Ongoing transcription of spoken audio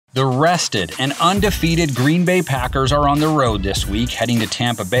The rested and undefeated Green Bay Packers are on the road this week, heading to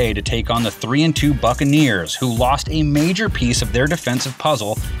Tampa Bay to take on the 3-2 Buccaneers, who lost a major piece of their defensive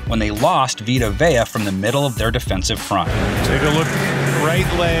puzzle when they lost Vita Vea from the middle of their defensive front. Take a look. Right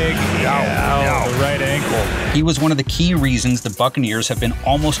leg, the right ankle. He was one of the key reasons the Buccaneers have been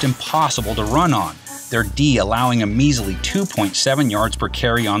almost impossible to run on, their D allowing a measly 2.7 yards per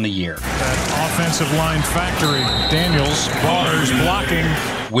carry on the year. That offensive line factory. Daniels, Waters blocking.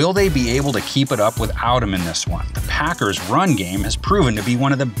 Will they be able to keep it up without him in this one? The Packers' run game has proven to be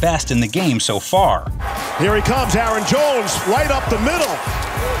one of the best in the game so far. Here he comes, Aaron Jones, right up the middle.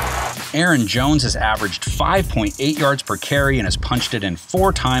 Aaron Jones has averaged 5.8 yards per carry and has punched it in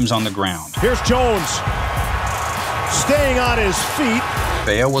 4 times on the ground. Here's Jones, staying on his feet.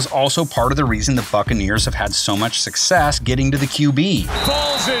 Vea was also part of the reason the Buccaneers have had so much success getting to the QB.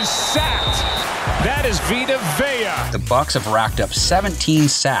 Foles is sacked. That is Vita Vea. The Bucs have racked up 17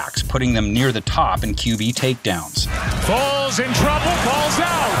 sacks, putting them near the top in QB takedowns. Foles in trouble, falls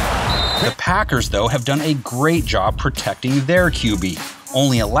out. The Packers, though, have done a great job protecting their QB,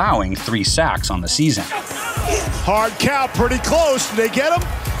 only allowing 3 sacks on the season. Hard count, pretty close. Did they get him?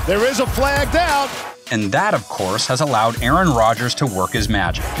 There is a flag down. And that, of course, has allowed Aaron Rodgers to work his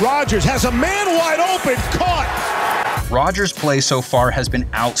magic. Rodgers has a man wide open, caught. Rodgers' play so far has been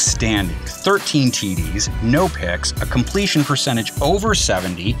outstanding. 13 TDs, no picks, a completion percentage over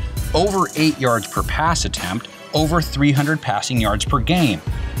 70, over 8 yards per pass attempt, over 300 passing yards per game.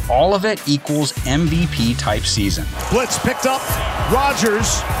 All of it equals MVP-type season. Blitz picked up.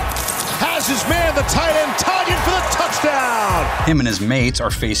 Rodgers has his man, the tight end, target for the touchdown. Him and his mates are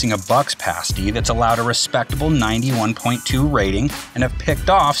facing a Bucs pass D that's allowed a respectable 91.2 rating and have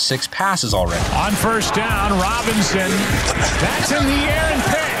picked off 6 passes already. On first down, Robinson. That's in the air and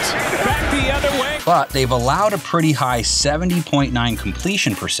picked. Back the other way. But they've allowed a pretty high 70.9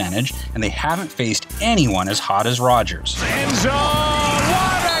 completion percentage, and they haven't faced anyone as hot as Rodgers. End zone.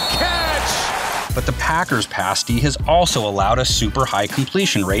 What a catch! But the Packers' pass D has also allowed a super high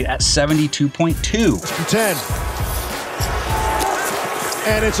completion rate at 72.2. 10.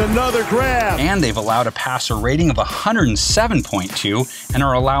 And it's another grab. And they've allowed a passer rating of 107.2 and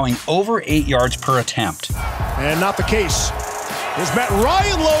are allowing over 8 yards per attempt. And not the case. There's Matt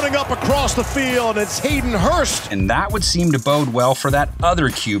Ryan loading up across the field. It's Hayden Hurst. And that would seem to bode well for that other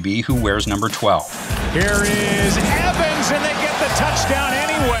QB who wears number 12. Here is Evans, and they get the touchdown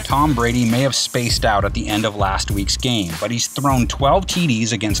anyway. Tom Brady may have spaced out at the end of last week's game, but he's thrown 12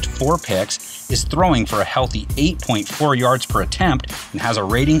 TDs against 4 picks, is throwing for a healthy 8.4 yards per attempt, and has a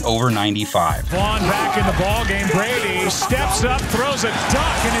rating over 95. Vaughn back in the ballgame. Brady steps up, throws a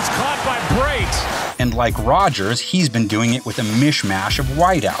duck, and it's caught by Brate. And like Rodgers, he's been doing it with a mishmash of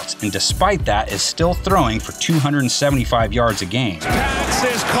wideouts, and despite that is still throwing for 275 yards a game. Pass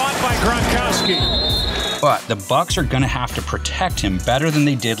is caught by Gronkowski. But the Bucs are going to have to protect him better than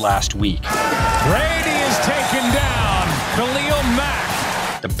they did last week. Brady is taken down. Khalil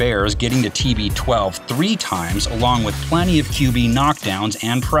Mack. The Bears getting to TB12 3 times, along with plenty of QB knockdowns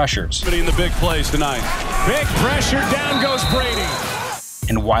and pressures. In the big plays tonight. Big pressure, down goes Brady.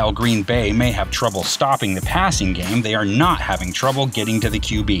 And while Green Bay may have trouble stopping the passing game, they are not having trouble getting to the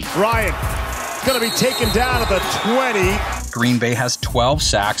QB. Ryan going to be taken down at the 20. Green Bay has 12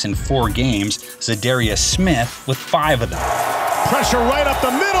 sacks in 4 games, Zadarius Smith with 5 of them. Pressure right up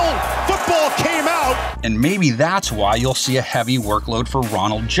the middle. Football came out. And maybe that's why you'll see a heavy workload for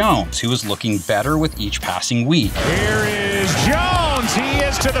Ronald Jones, who is looking better with each passing week. Here is Jones. He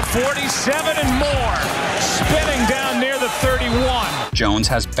is to the 47 and more. Spinning down near the 31. Jones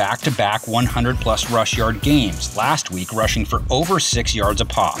has back-to-back 100-plus rush yard games, last week rushing for over 6 yards a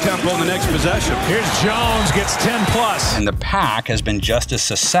pop. Tempo on the next possession. Here's Jones, gets 10 plus. And the Pack has been just as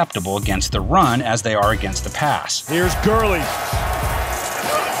susceptible against the run as they are against the pass. Here's Gurley.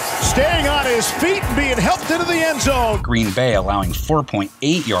 Staying on his feet and being helped into the end zone. Green Bay allowing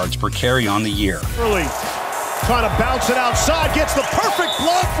 4.8 yards per carry on the year. Gurley trying to bounce it outside, gets the perfect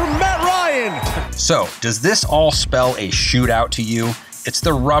block from Matt Ryan. So, does this all spell a shootout to you? It's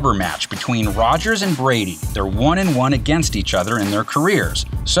the rubber match between Rodgers and Brady. They're 1-1 against each other in their careers.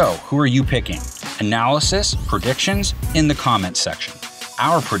 So, who are you picking? Analysis, predictions, in the comments section.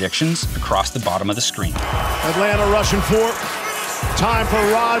 Our predictions across the bottom of the screen. Atlanta rushing for. Time for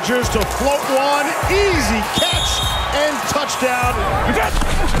Rodgers to float one. Easy catch and touchdown.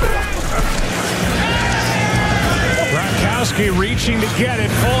 Gronkowski reaching to get it,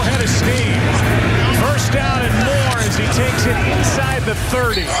 full head of steam. First down and more as he takes it inside the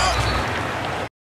 30.